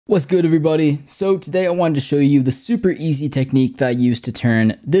What's good, everybody? So today I wanted to show you the super easy technique that I use to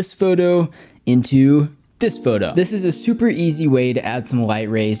turn this photo into this photo. This is a super easy way to add some light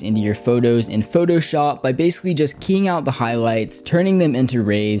rays into your photos in Photoshop by basically just keying out the highlights, turning them into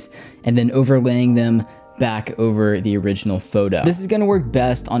rays, and then overlaying them back over the original photo. This is going to work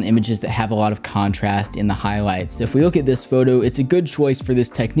best on images that have a lot of contrast in the highlights. So if we look at this photo, it's a good choice for this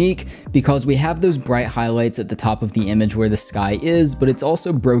technique because we have those bright highlights at the top of the image where the sky is, but it's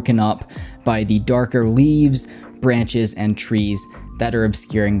also broken up by the darker leaves, branches, and trees that are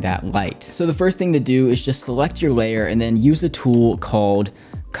obscuring that light. So the first thing to do is just select your layer and then use a tool called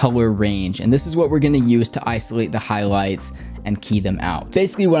color range. And this is what we're going to use to isolate the highlights and key them out.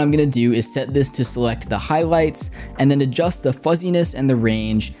 Basically what I'm going to do is set this to select the highlights and then adjust the fuzziness and the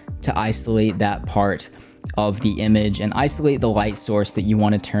range to isolate that part of the image and isolate the light source that you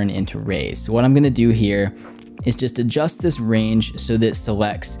want to turn into rays. So what I'm going to do here is just adjust this range so that it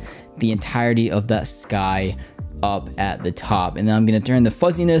selects the entirety of that sky up at the top. And then I'm going to turn the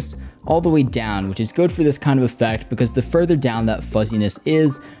fuzziness all the way down, which is good for this kind of effect because the further down that fuzziness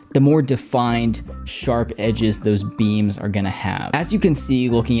is, the more defined, sharp edges those beams are gonna have. As you can see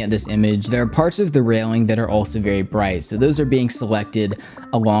looking at this image, there are parts of the railing that are also very bright, so those are being selected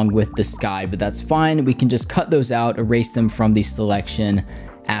along with the sky, but that's fine. We can just cut those out, erase them from the selection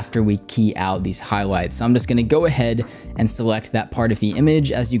after we key out these highlights. So I'm just gonna go ahead and select that part of the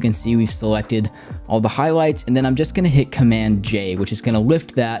image. As you can see, we've selected all the highlights, and then I'm just gonna hit Command J, which is gonna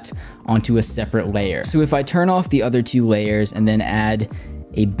lift that onto a separate layer. So if I turn off the other two layers and then add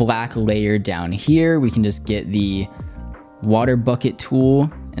a black layer down here, we can just get the water bucket tool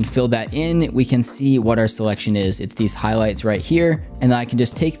and fill that in. We can see what our selection is. It's these highlights right here, and then I can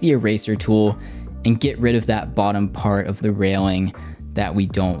just take the eraser tool and get rid of that bottom part of the railing that we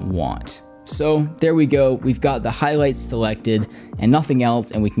don't want. So there we go. We've got the highlights selected and nothing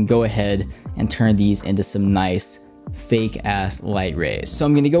else, and we can go ahead and turn these into some nice fake ass light rays. So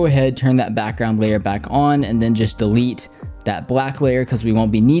I'm gonna go ahead, turn that background layer back on, and then just delete that black layer because we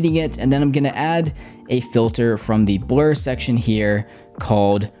won't be needing it. And then I'm gonna add a filter from the blur section here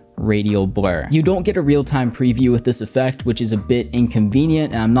called Radial Blur. You don't get a real-time preview with this effect, which is a bit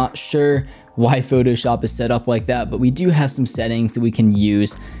inconvenient, and I'm not sure why Photoshop is set up like that, but we do have some settings that we can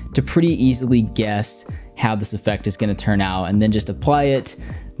use to pretty easily guess how this effect is going to turn out, and then just apply it,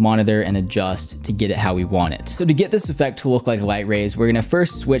 monitor, and adjust to get it how we want it. So to get this effect to look like light rays, we're going to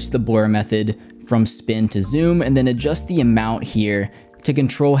first switch the blur method from spin to zoom, and then adjust the amount here to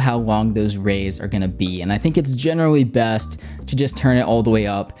control how long those rays are going to be. And I think it's generally best to just turn it all the way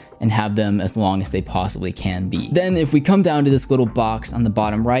up and have them as long as they possibly can be. Then if we come down to this little box on the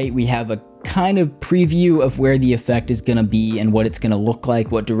bottom right, we have a kind of preview of where the effect is going to be and what it's going to look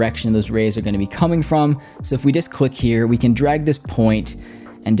like, what direction those rays are going to be coming from. So if we just click here, we can drag this point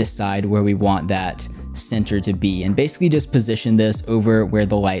and decide where we want that center to be, and basically just position this over where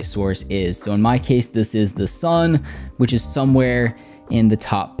the light source is. So in my case, this is the sun, which is somewhere in the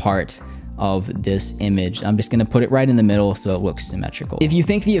top part of this image. I'm just gonna put it right in the middle so it looks symmetrical. If you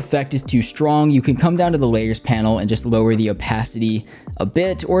think the effect is too strong, you can come down to the layers panel and just lower the opacity a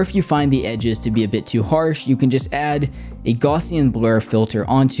bit, or if you find the edges to be a bit too harsh, you can just add a Gaussian blur filter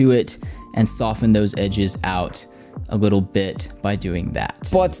onto it and soften those edges out a little bit by doing that.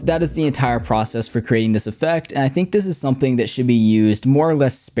 But that is the entire process for creating this effect, and I think this is something that should be used more or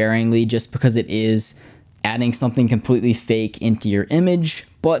less sparingly just because it is adding something completely fake into your image.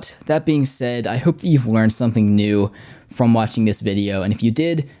 But that being said, I hope that you've learned something new from watching this video, and if you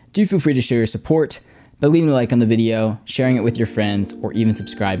did, do feel free to show your support by leaving a like on the video, sharing it with your friends, or even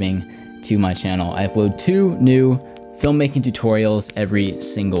subscribing to my channel. I upload 2 new filmmaking tutorials every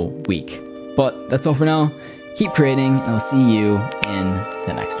single week. But that's all for now. Keep creating, and I'll see you in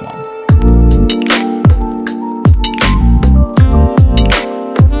the next one.